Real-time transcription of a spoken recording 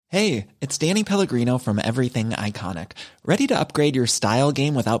Hey, it's Danny Pellegrino from Everything Iconic. Ready to upgrade your style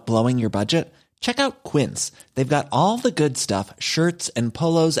game without blowing your budget? Check out Quince. They've got all the good stuff, shirts and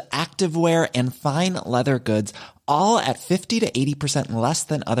polos, activewear, and fine leather goods, all at 50 to 80% less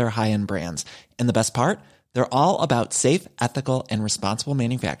than other high-end brands. And the best part? They're all about safe, ethical, and responsible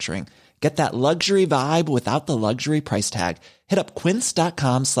manufacturing. Get that luxury vibe without the luxury price tag. Hit up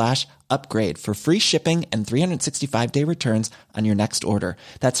quince.com/upgrade for free shipping and 365-day returns on your next order.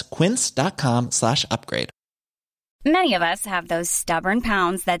 That's quince.com/upgrade. Many of us have those stubborn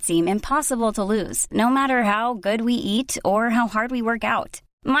pounds that seem impossible to lose, no matter how good we eat or how hard we work out.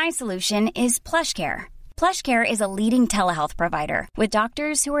 My solution is PlushCare. PlushCare is a leading telehealth provider with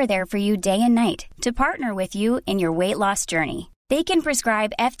doctors who are there for you day and night to partner with you in your weight loss journey. They can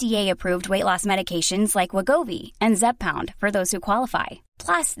prescribe FDA-approved weight loss medications like Wegovy and Zepbound for those who qualify.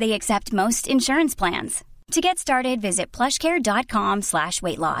 Plus, they accept most insurance plans. To get started, visit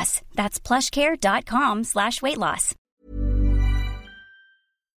plushcare.com/weightloss. That's plushcare.com/weightloss.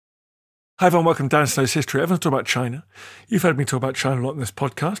 Hi everyone, welcome to Dan Snow's History. Everyone's talking about China. You've heard me talk about China a lot in this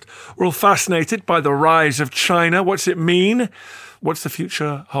podcast. We're all fascinated by the rise of China. What's it mean? What's the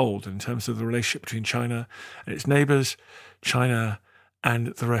future hold in terms of the relationship between China and its neighbours, China and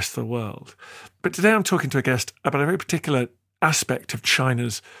the rest of the world? But today I'm talking to a guest about a very particular aspect of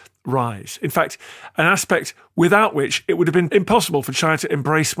China's rise. In fact, an aspect without which it would have been impossible for China to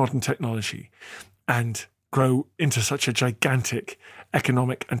embrace modern technology and grow into such a gigantic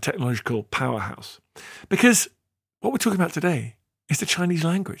economic and technological powerhouse. Because what we're talking about today is the Chinese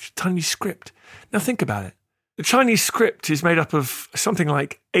language, Chinese script. Now think about it. The Chinese script is made up of something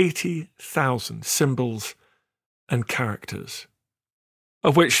like 80,000 symbols and characters,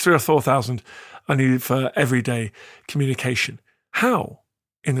 of which 3,000 or 4,000 are needed for everyday communication. How,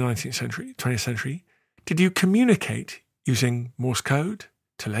 in the 19th century, 20th century, did you communicate using Morse code,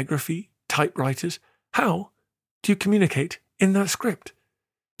 telegraphy, typewriters? How do you communicate in that script?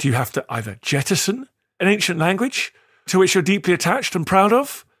 Do you have to either jettison an ancient language to which you're deeply attached and proud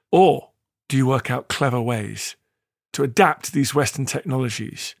of, or do you work out clever ways to adapt these Western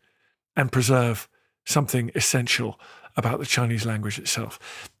technologies and preserve something essential about the Chinese language itself?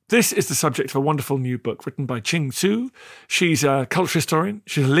 This is the subject of a wonderful new book written by Jing Zhu. She's a cultural historian,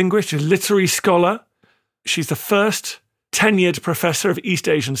 she's a linguist, she's a literary scholar. She's the first tenured professor of East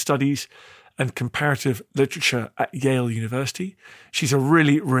Asian studies and comparative literature at Yale University. She's a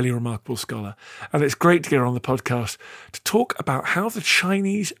really, really remarkable scholar. And it's great to get her on the podcast to talk about how the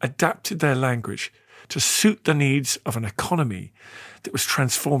Chinese adapted their language to suit the needs of an economy that was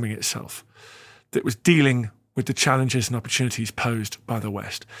transforming itself, that was dealing with the challenges and opportunities posed by the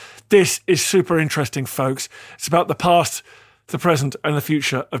West. This is super interesting, folks. It's about the past, the present, and the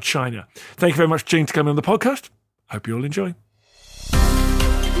future of China. Thank you very much, Jing, for coming on the podcast. Hope you all enjoy.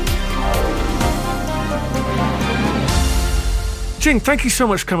 Jing, thank you so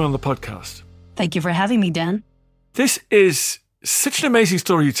much for coming on the podcast. Thank you for having me, Dan. This is such an amazing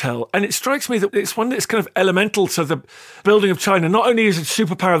story you tell, and it strikes me that it's one that's kind of elemental to the building of China, not only as a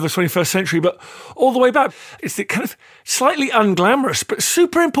superpower of the 21st century, but all the way back. It's the kind of slightly unglamorous, but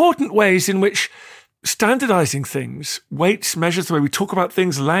super important ways in which standardizing things, weights, measures, the way we talk about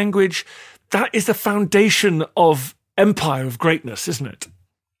things, language, that is the foundation of empire, of greatness, isn't it?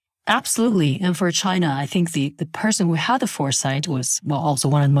 Absolutely. And for China, I think the person who had the foresight was, well, also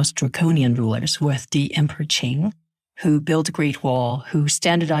one of the most draconian rulers with the Emperor Qing, who built the Great Wall, who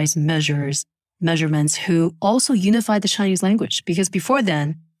standardized measurements, who also unified the Chinese language. Because before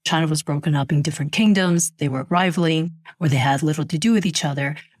then, China was broken up in different kingdoms. They were rivaling, or they had little to do with each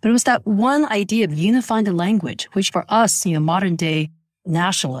other. But it was that one idea of unifying the language, which for us, modern day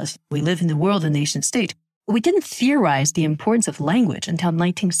nationalists, we live in the world of nation state. We didn't theorize the importance of language until the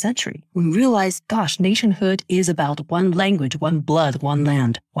 19th century. We realized, gosh, nationhood is about one language, one blood, one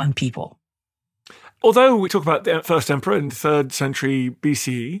land, one people. Although we talk about the first emperor in the 3rd century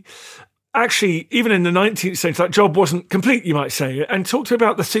BCE, actually, even in the 19th century, that job wasn't complete, you might say. And talk to me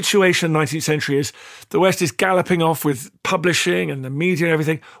about the situation in the 19th century as the West is galloping off with publishing and the media and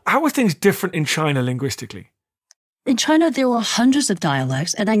everything. How were things different in China linguistically? In China, there were hundreds of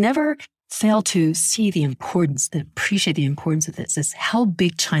dialects, and I never fail to see the importance, to appreciate the importance of this, is how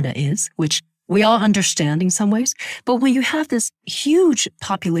big China is, which we all understand in some ways. But when you have this huge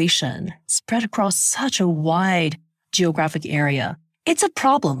population spread across such a wide geographic area, it's a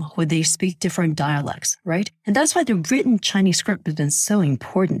problem when they speak different dialects, right? And that's why the written Chinese script has been so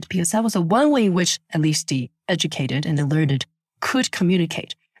important, because that was the one way in which at least the educated and the learned could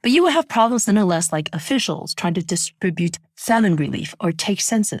communicate. But you will have problems nonetheless, like officials trying to distribute famine relief or take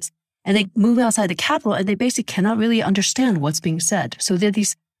census. And they move outside the capital and they basically cannot really understand what's being said. So there are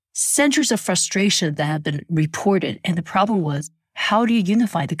these centuries of frustration that have been reported. And the problem was, how do you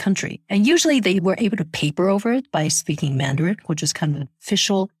unify the country? And usually they were able to paper over it by speaking Mandarin, which is kind of an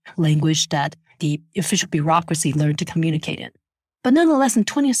official language that the official bureaucracy learned to communicate in. But nonetheless, in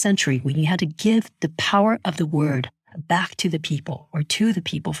the 20th century, when you had to give the power of the word back to the people or to the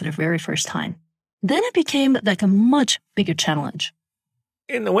people for the very first time, then it became like a much bigger challenge.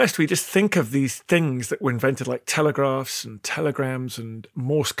 In the West, we just think of these things that were invented like telegraphs and telegrams and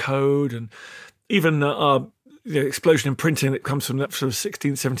Morse code and even the explosion in printing that comes from that sort of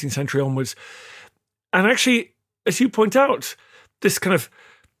 16th, 17th century onwards. And actually, as you point out, this kind of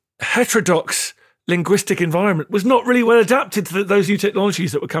heterodox linguistic environment was not really well adapted to those new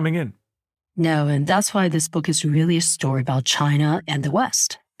technologies that were coming in. No, and that's why this book is really a story about China and the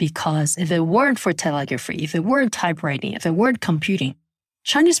West. Because if it weren't for telegraphy, if it weren't typewriting, if it weren't computing,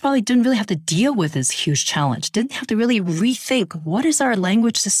 Chinese probably didn't really have to deal with this huge challenge, didn't have to really rethink what is our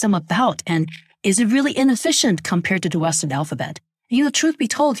language system about and is it really inefficient compared to the Western alphabet? And, truth be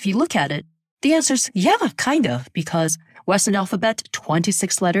told, if you look at it, the answer is yeah, kind of, because Western alphabet,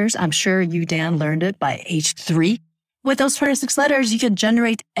 26 letters. I'm sure you, Dan, learned it by age 3. With those 26 letters, you can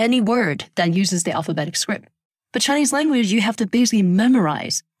generate any word that uses the alphabetic script. But Chinese language, you have to basically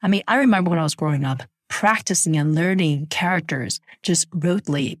memorize. I mean, I remember when I was growing up, practicing and learning characters just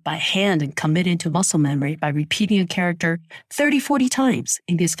rotely by hand and committing to muscle memory by repeating a character 30, 40 times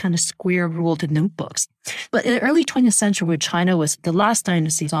in these kind of square-ruled notebooks. But in the early 20th century, where China was the last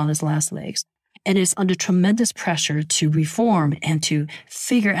dynasty on its last legs, and is under tremendous pressure to reform and to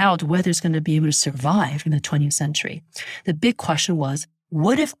figure out whether it's going to be able to survive in the 20th century, the big question was,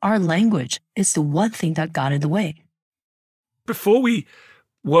 what if our language is the one thing that got in the way? Before we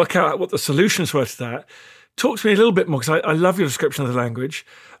work out what the solutions were to that, talk to me a little bit more, because I love your description of the language.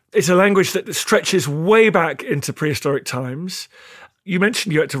 It's a language that stretches way back into prehistoric times. You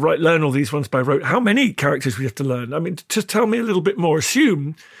mentioned you had to learn all these ones by rote. How many characters we have to learn? I mean, just tell me a little bit more.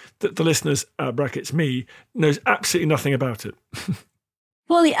 Assume that the listeners, brackets me, knows absolutely nothing about it.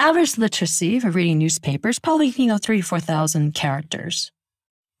 Well, the average literacy for reading newspapers, probably, 3,000 or 4,000 characters.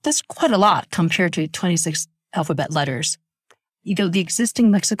 That's quite a lot compared to 26 alphabet letters. The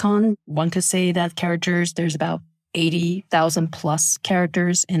existing lexicon, one could say that characters, there's about 80,000 plus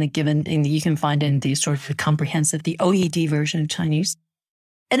characters in a given, and you can find in the sort of comprehensive, the OED version of Chinese.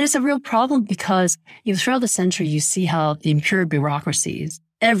 And it's a real problem because throughout the century, you see how the imperial bureaucracies,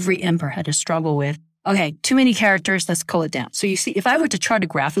 every emperor had to struggle with, okay, too many characters, let's cull it down. So you see, if I were to chart a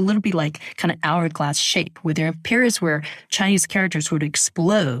graph, it would be like kind of hourglass shape, where there are periods where Chinese characters would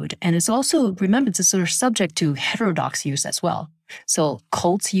explode. And it's also, remember, it's sort of subject to heterodox use as well. So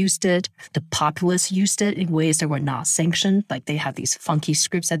cults used it, the populace used it in ways that were not sanctioned. Like they have these funky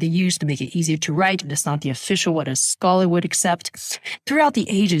scripts that they use to make it easier to write. And it's not the official what a scholar would accept. Throughout the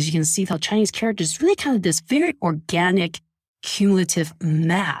ages, you can see how Chinese characters really kind of this very organic, cumulative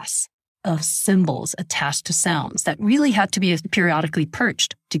mass of symbols attached to sounds that really had to be periodically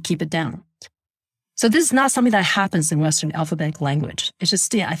purged to keep it down. So this is not something that happens in Western alphabetic language. It's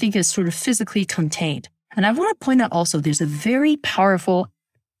just, I think it's sort of physically contained. And I want to point out also, there's a very powerful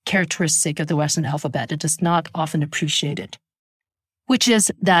characteristic of the Western alphabet that is not often appreciated, which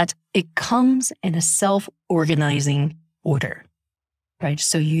is that it comes in a self-organizing order, right?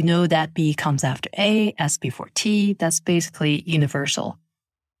 So that B comes after A, S before T. That's basically universal.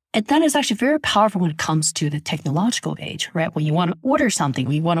 And that is actually very powerful when it comes to the technological age, right? When you want to order something,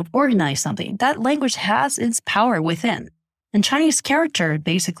 when you want to organize something, that language has its power within. And Chinese character,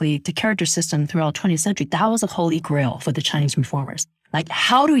 basically, the character system throughout the 20th century, that was a holy grail for the Chinese reformers. Like,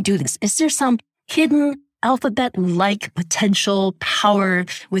 how do we do this? Is there some hidden alphabet-like potential power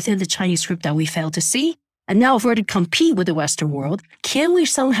within the Chinese script that we failed to see? And now if we're to compete with the Western world, can we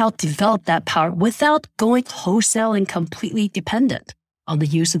somehow develop that power without going wholesale and completely dependent on the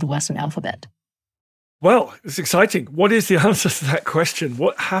use of the Western alphabet? Well, it's exciting. What is the answer to that question?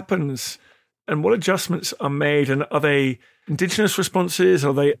 What happens and what adjustments are made? And are they indigenous responses?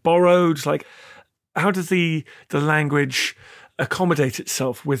 Are they borrowed? Like, how does the language accommodate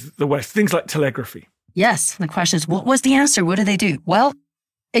itself with the West? Things like telegraphy. Yes. The question is, what was the answer? What did they do? Well,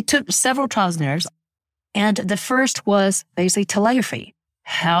 it took several trials and errors. And the first was basically telegraphy.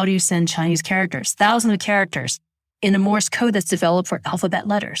 How do you send Chinese characters, thousands of characters, in a Morse code that's developed for alphabet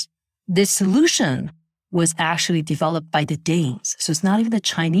letters? This solution was actually developed by the Danes. So it's not even the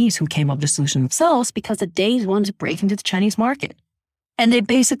Chinese who came up with the solution themselves, because the Danes wanted to break into the Chinese market. And they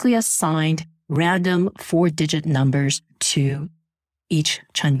basically assigned random 4-digit numbers to each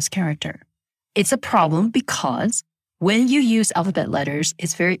Chinese character. It's a problem because When you use alphabet letters,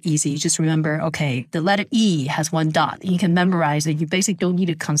 it's very easy. You just remember, okay, the letter E has one dot. You can memorize it. You basically don't need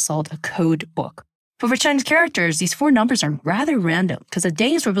to consult a code book. But for Chinese characters, these 4 numbers are rather random because the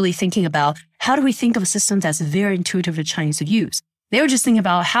Danes were really thinking about how do we think of a system that's very intuitive for Chinese to use. They were just thinking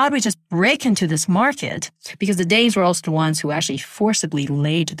about how do we just break into this market, because the Danes were also the ones who actually forcibly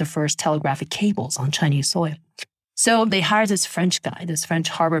laid the first telegraphic cables on Chinese soil. So they hired this French guy, this French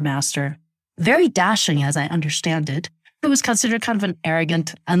harbor master, very dashing as I understand it, who was considered kind of an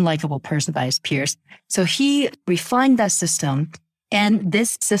arrogant, unlikable person by his peers. So he refined that system, and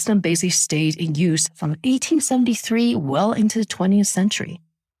this system basically stayed in use from 1873 well into the 20th century.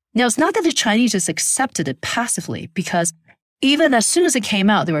 Now, it's not that the Chinese just accepted it passively, because even as soon as it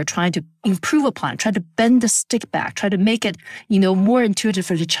came out, they were trying to improve upon it, try to bend the stick back, try to make it, more intuitive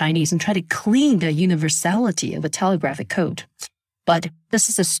for the Chinese and try to clean the universality of a telegraphic code. But this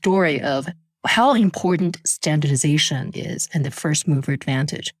is a story of how important standardization is and the first mover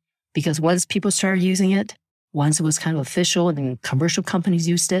advantage. Because once people started using it, once it was kind of official and commercial companies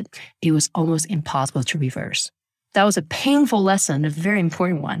used it, it was almost impossible to reverse. That was a painful lesson, a very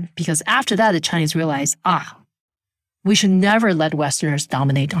important one, because after that, the Chinese realized, we should never let Westerners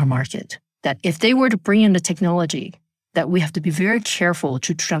dominate our market. That if they were to bring in the technology, that we have to be very careful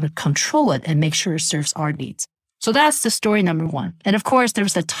to try to control it and make sure it serves our needs. So that's the story number 1. And of course,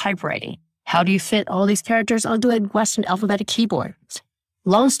 there's the typewriting. How do you fit all these characters onto a Western alphabetic keyboard?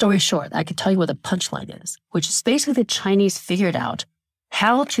 Long story short, I could tell you what the punchline is, which is basically the Chinese figured out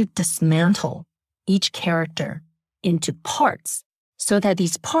how to dismantle each character into parts so that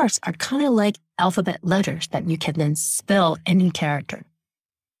these parts are kind of like alphabet letters that you can then spell any character.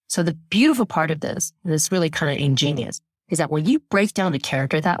 So the beautiful part of this, and it's really kind of ingenious, is that when you break down a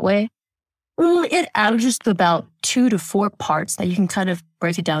character that way, it averages to about 2 to 4 parts that you can kind of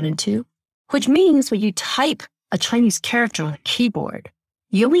break it down into, which means when you type a Chinese character on a keyboard,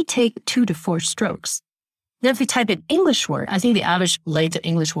 you only take 2 to 4 strokes. Then if you type an English word, I think the average length of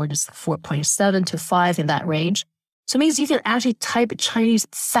English word is 4.7 to 5 in that range. So it means you can actually type Chinese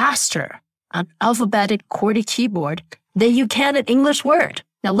faster on alphabetic QWERTY keyboard than you can an English word.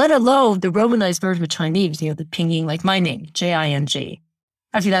 Now, let alone the Romanized version of Chinese, the pinyin, like my name, J-I-N-G.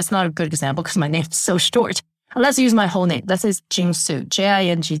 Actually, that's not a good example because my name is so short. Let's use my whole name. That says Jingsu,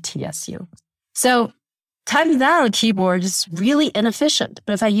 Jingtsu. So typing that on a keyboard is really inefficient.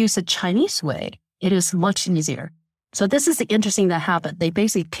 But if I use the Chinese way, it is much easier. So this is the interesting that happened. They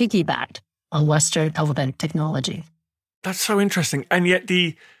basically piggybacked on Western alphabetic technology. That's so interesting. And yet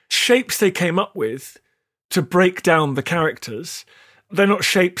the shapes they came up with to break down the characters, they're not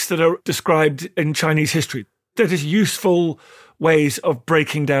shapes that are described in Chinese history. They're just useful ways of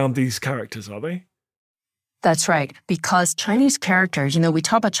breaking down these characters, are they? That's right. Because Chinese characters, we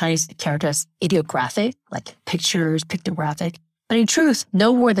talk about Chinese characters ideographic, like pictures, pictographic. But in truth,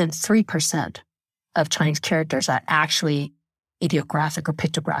 no more than 3% of Chinese characters are actually ideographic or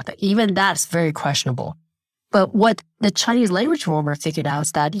pictographic. Even that's very questionable. But what the Chinese language reformer figured out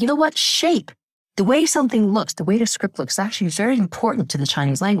is that, shape, the way something looks, the way the script looks, is actually very important to the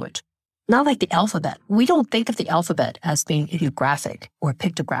Chinese language. Not like the alphabet. We don't think of the alphabet as being ideographic or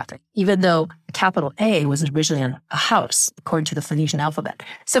pictographic, even though capital A was originally a house, according to the Phoenician alphabet.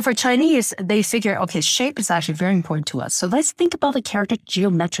 So for Chinese, they figure, okay, shape is actually very important to us. So let's think about the character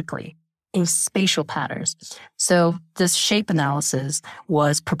geometrically in spatial patterns. So this shape analysis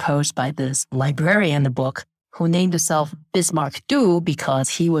was proposed by this librarian in the book who named himself Bismarck Du because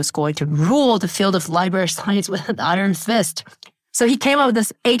he was going to rule the field of library science with an iron fist. So he came up with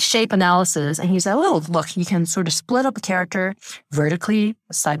this H-shape analysis, and he said, look, you can sort of split up a character vertically,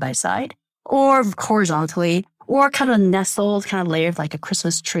 side by side, or horizontally, or kind of nestled, kind of layered like a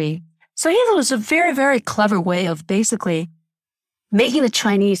Christmas tree. So he thought it was a very, very clever way of basically making the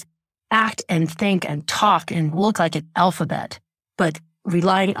Chinese act and think and talk and look like an alphabet, but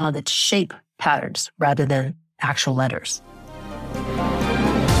relying on its shape patterns rather than actual letters.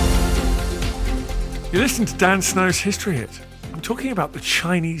 You're listening to Dan Snow's History Hit. I'm talking about the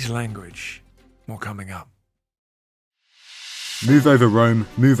Chinese language. More coming up. Move over Rome,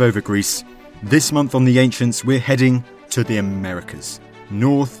 move over Greece. This month on The Ancients, we're heading to the Americas.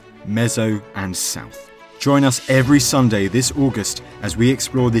 North, Meso and South. Join us every Sunday this August as we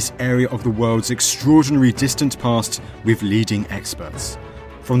explore this area of the world's extraordinary distant past with leading experts.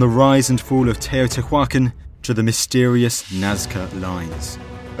 From the rise and fall of Teotihuacan to the mysterious Nazca Lines.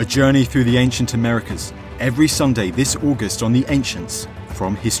 A journey through the ancient Americas, every Sunday this August on The Ancients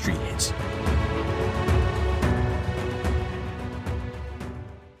from History Hit.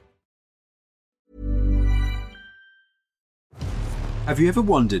 Have you ever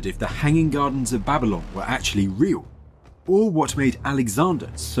wondered if the Hanging Gardens of Babylon were actually real? or what made Alexander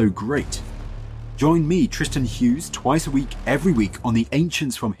so great. Join me, Tristan Hughes, twice a week, every week on the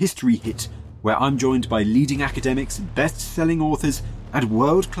Ancients from History Hit, where I'm joined by leading academics, best-selling authors, and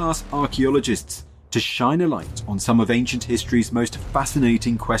world-class archaeologists to shine a light on some of ancient history's most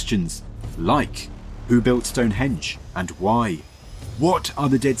fascinating questions, like who built Stonehenge and why? What are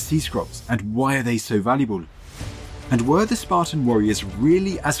the Dead Sea Scrolls and why are they so valuable? And were the Spartan warriors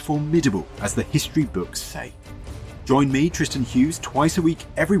really as formidable as the history books say? Join me, Tristan Hughes, twice a week,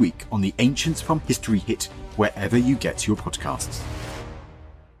 every week on the Ancients from History Hit, wherever you get your podcasts.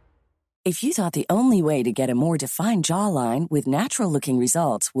 If you thought the only way to get a more defined jawline with natural-looking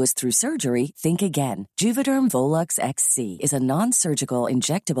results was through surgery, think again. Juvederm Volux XC is a non-surgical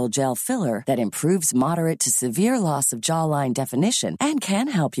injectable gel filler that improves moderate to severe loss of jawline definition and can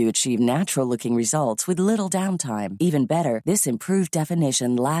help you achieve natural-looking results with little downtime. Even better, this improved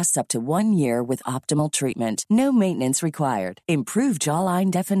definition lasts up to 1 year with optimal treatment. No maintenance required. Improve jawline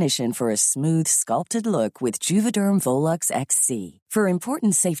definition for a smooth, sculpted look with Juvederm Volux XC. For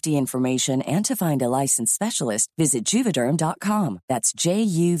important safety information and to find a licensed specialist, visit Juvederm.com. That's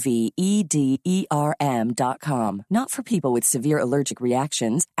JUVEDERM.com. Not for people with severe allergic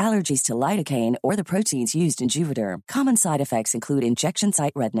reactions, allergies to lidocaine, or the proteins used in Juvederm. Common side effects include injection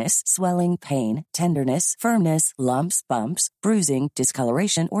site redness, swelling, pain, tenderness, firmness, lumps, bumps, bruising,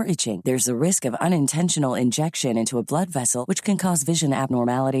 discoloration, or itching. There's a risk of unintentional injection into a blood vessel, which can cause vision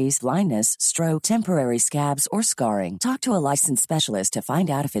abnormalities, blindness, stroke, temporary scabs, or scarring. Talk to a licensed specialist to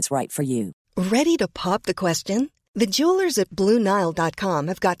find out if it's right for you. Ready to pop the question? The jewelers at BlueNile.com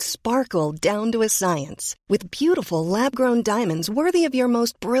have got sparkle down to a science with beautiful lab-grown diamonds worthy of your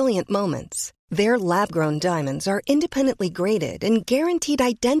most brilliant moments. Their lab-grown diamonds are independently graded and guaranteed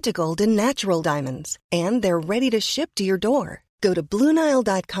identical to natural diamonds, and they're ready to ship to your door. Go to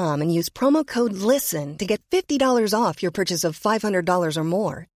BlueNile.com and use promo code LISTEN to get $50 off your purchase of $500 or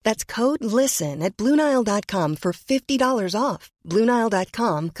more. That's code LISTEN at BlueNile.com for $50 off.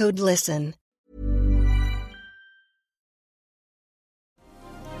 BlueNile.com, code LISTEN.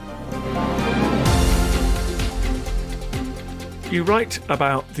 You write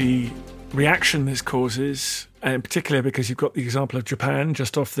about the reaction this causes, and particularly because you've got the example of Japan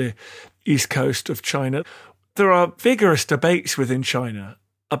just off the east coast of China. There are vigorous debates within China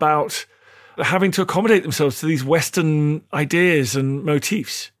about having to accommodate themselves to these Western ideas and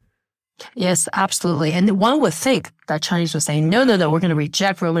motifs. Yes, absolutely. And one would think that Chinese would say, no, we're going to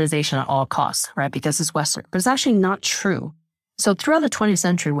reject Romanization at all costs, right? Because it's Western. But it's actually not true. So throughout the 20th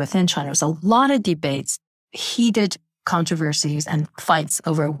century within China, there's a lot of debates, heated controversies and fights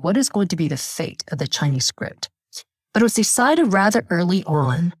over what is going to be the fate of the Chinese script. But it was decided rather early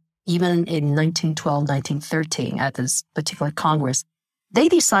on, even in 1912, 1913, at this particular Congress, they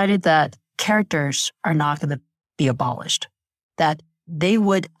decided that characters are not going to be abolished, that they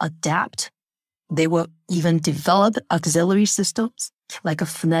would adapt, they will even develop auxiliary systems like a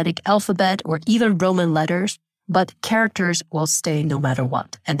phonetic alphabet or even Roman letters, but characters will stay no matter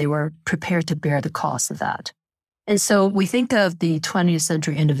what, and they were prepared to bear the cost of that. And so we think of the 20th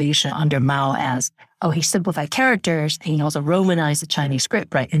century innovation under Mao as, he simplified characters and he also Romanized the Chinese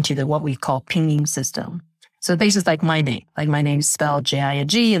script, right, into what we call pinyin system. So basically like my name is spelled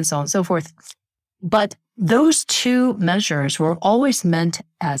J-I-N-G and so on and so forth. But those two measures were always meant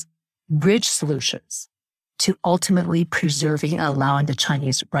as bridge solutions to ultimately preserving and allowing the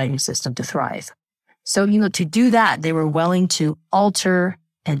Chinese writing system to thrive. So, to do that, they were willing to alter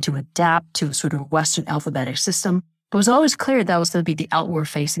and to adapt to sort of Western alphabetic system. But it was always clear that was going to be the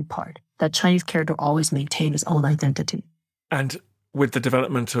outward-facing part, that Chinese character always maintained its own identity. And with the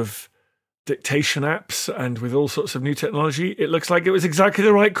development of dictation apps and with all sorts of new technology, it looks like it was exactly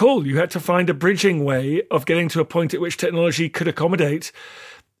the right call. You had to find a bridging way of getting to a point at which technology could accommodate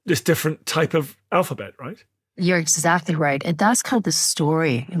this different type of alphabet, right? You're exactly right. And that's kind of the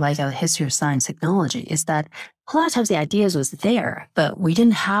story, like the history of science technology, is that a lot of times the ideas was there, but we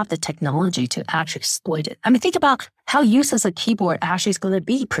didn't have the technology to actually exploit it. I mean, think about how useless a keyboard actually is going to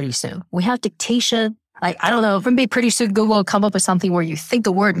be pretty soon. We have dictation. Like, I don't know, maybe pretty soon Google will come up with something where you think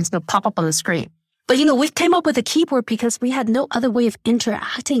the word and it's going to pop up on the screen. But, we came up with a keyboard because we had no other way of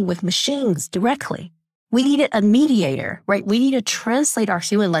interacting with machines directly. We needed a mediator, right? We need to translate our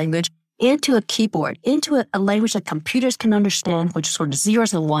human language into a keyboard, into a language that computers can understand, which is sort of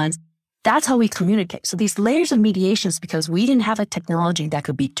zeros and ones. That's how we communicate. So these layers of mediations, because we didn't have a technology that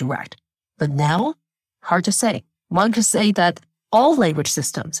could be direct. But now, hard to say. One could say that all language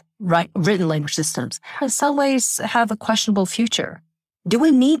systems, right, written language systems, in some ways have a questionable future. Do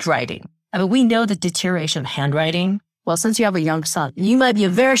we need writing? I mean, we know the deterioration of handwriting. Well, since you have a young son, you might be a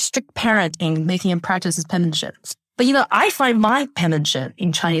very strict parent in making him practice his penmanship. But, I find my penmanship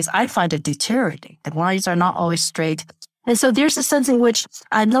in Chinese, I find it deteriorating. The lines are not always straight. And so there's a sense in which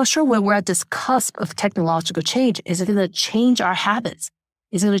I'm not sure when we're at this cusp of technological change. Is it going to change our habits?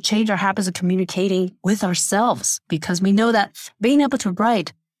 Is it going to change our habits of communicating with ourselves? Because we know that being able to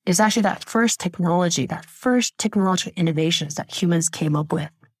write is actually that first technology, that first technological innovations that humans came up with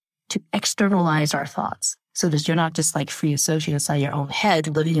to externalize our thoughts. So that you're not just like free associating inside your own head,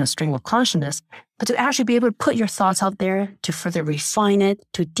 living in a stream of consciousness, but to actually be able to put your thoughts out there, to further refine it,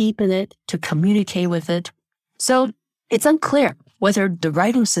 to deepen it, to communicate with it. So it's unclear whether the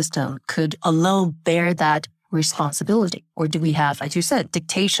writing system could alone bear that responsibility, or do we have, as you said,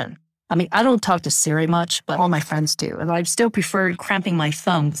 dictation? I mean, I don't talk to Siri much, but all my friends do. And I still prefer cramping my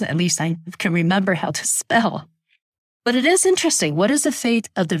thumbs. At least I can remember how to spell. But it is interesting. What is the fate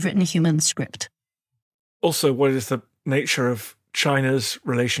of the written human script? Also, what is the nature of China's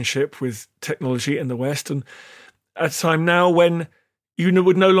relationship with technology in the West? And at a time now when you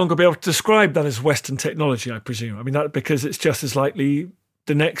would no longer be able to describe that as Western technology, I presume. I mean, that because it's just as likely,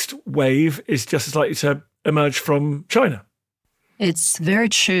 the next wave is just as likely to emerge from China. It's very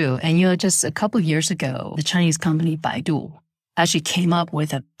true. And, just a couple of years ago, the Chinese company Baidu actually came up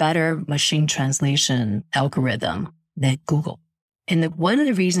with a better machine translation algorithm than Google. And one of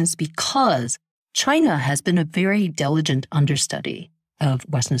the reasons because China has been a very diligent understudy of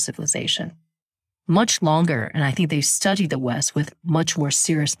Western civilization, much longer. And I think they've studied the West with much more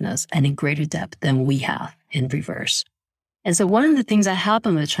seriousness and in greater depth than we have in reverse. And so one of the things that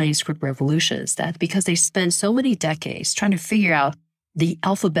happened with the Chinese script revolution is that because they spent so many decades trying to figure out the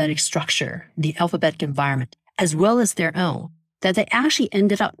alphabetic structure, the alphabetic environment, as well as their own, that they actually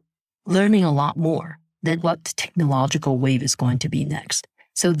ended up learning a lot more than what the technological wave is going to be next.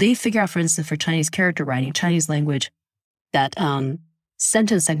 So they figure out, for instance, for Chinese character writing, Chinese language, that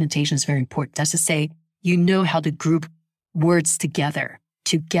sentence segmentation is very important. That's to say, how to group words together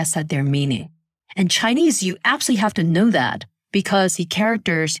to guess at their meaning. And Chinese, you absolutely have to know that because the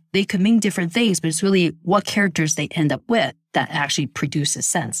characters, they could mean different things, but it's really what characters they end up with that actually produces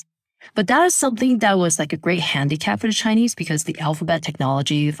sense. But that is something that was like a great handicap for the Chinese because the alphabet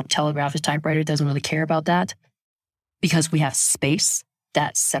technology from telegraph to typewriter doesn't really care about that because we have space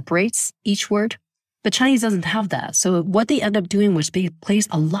that separates each word. But Chinese doesn't have that. So what they end up doing was they place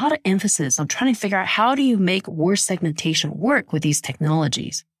a lot of emphasis on trying to figure out how do you make word segmentation work with these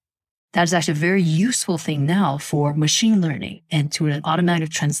technologies. That is actually a very useful thing now for machine learning and to an automatic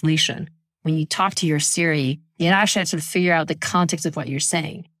translation. When you talk to your Siri, it actually has to figure out the context of what you're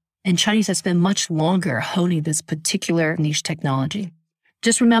saying. And Chinese has spent much longer honing this particular niche technology.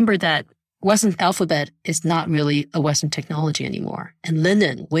 Just remember that Western alphabet is not really a Western technology anymore. And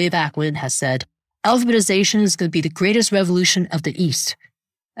Lenin, way back when, has said, alphabetization is going to be the greatest revolution of the East.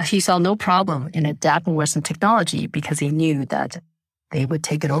 He saw no problem in adapting Western technology because he knew that they would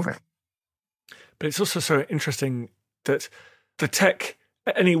take it over. But it's also so interesting that the tech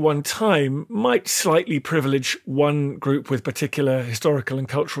at any one time might slightly privilege one group with particular historical and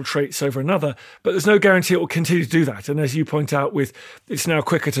cultural traits over another, but there's no guarantee it will continue to do that. And as you point out, it's now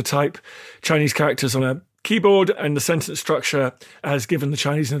quicker to type Chinese characters on a keyboard, and the sentence structure has given the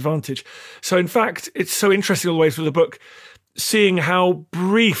Chinese an advantage. So in fact, it's so interesting all the way through the book, seeing how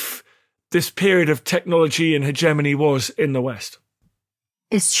brief this period of technology and hegemony was in the West.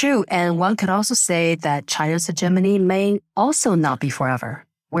 It's true. And one could also say that China's hegemony may also not be forever.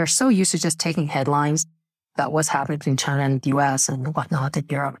 We're so used to just taking headlines about what's happening between China and the US and whatnot in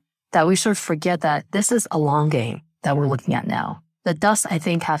Europe that we sort of forget that this is a long game that we're looking at now. The dust, I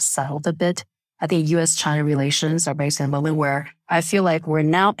think, has settled a bit. I think US-China relations are basically a moment where I feel like we're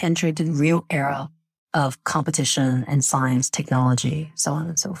now entering the real era of competition and science, technology, so on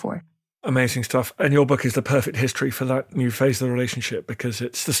and so forth. Amazing stuff. And your book is the perfect history for that new phase of the relationship because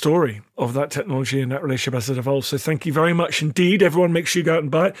it's the story of that technology and that relationship as it evolves. So thank you very much indeed. Everyone, make sure you go out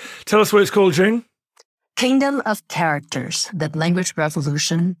and buy it. Tell us what it's called, Jing. Kingdom of Characters, the language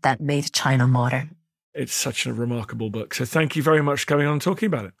revolution that made China modern. It's such a remarkable book. So thank you very much for coming on and talking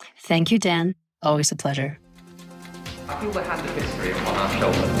about it. Thank you, Dan. Always a pleasure. I feel the hand of history upon our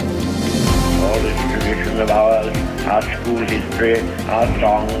shoulders. All this tradition of ours, our school history, our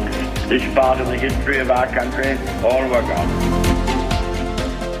songs, this part of the history of our country, all were gone.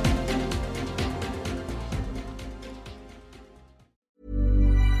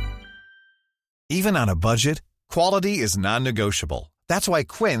 Even on a budget, quality is non-negotiable. That's why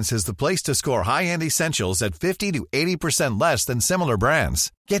Quince is the place to score high-end essentials at 50 to 80% less than similar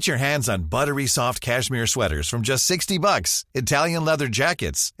brands. Get your hands on buttery soft cashmere sweaters from just $60, Italian leather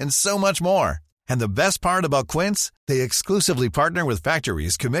jackets, and so much more. And the best part about Quince, they exclusively partner with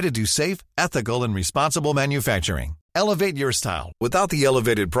factories committed to safe, ethical, and responsible manufacturing. Elevate your style without the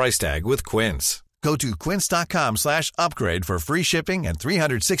elevated price tag with Quince. Go to quince.com/upgrade for free shipping and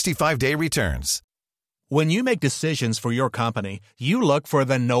 365-day returns. When you make decisions for your company, you look for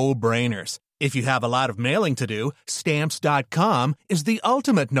the no-brainers. If you have a lot of mailing to do, Stamps.com is the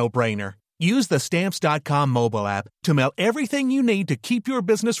ultimate no-brainer. Use the Stamps.com mobile app to mail everything you need to keep your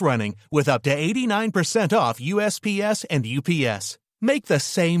business running with up to 89% off USPS and UPS. Make the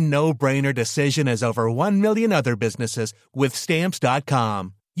same no-brainer decision as over 1 million other businesses with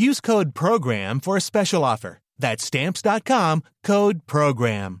Stamps.com. Use code PROGRAM for a special offer. That's Stamps.com, code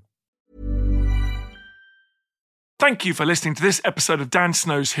PROGRAM. Thank you for listening to this episode of Dan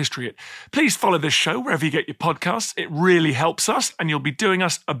Snow's History Hit. Please follow this show wherever you get your podcasts. It really helps us, and you'll be doing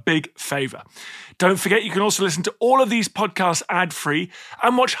us a big favour. Don't forget, you can also listen to all of these podcasts ad-free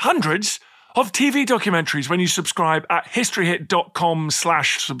and watch hundreds of TV documentaries when you subscribe at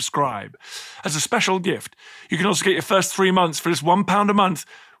historyhit.com/subscribe. As a special gift, you can also get your first 3 months for just £1 a month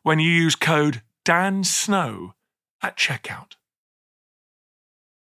when you use code DANSNOW at checkout.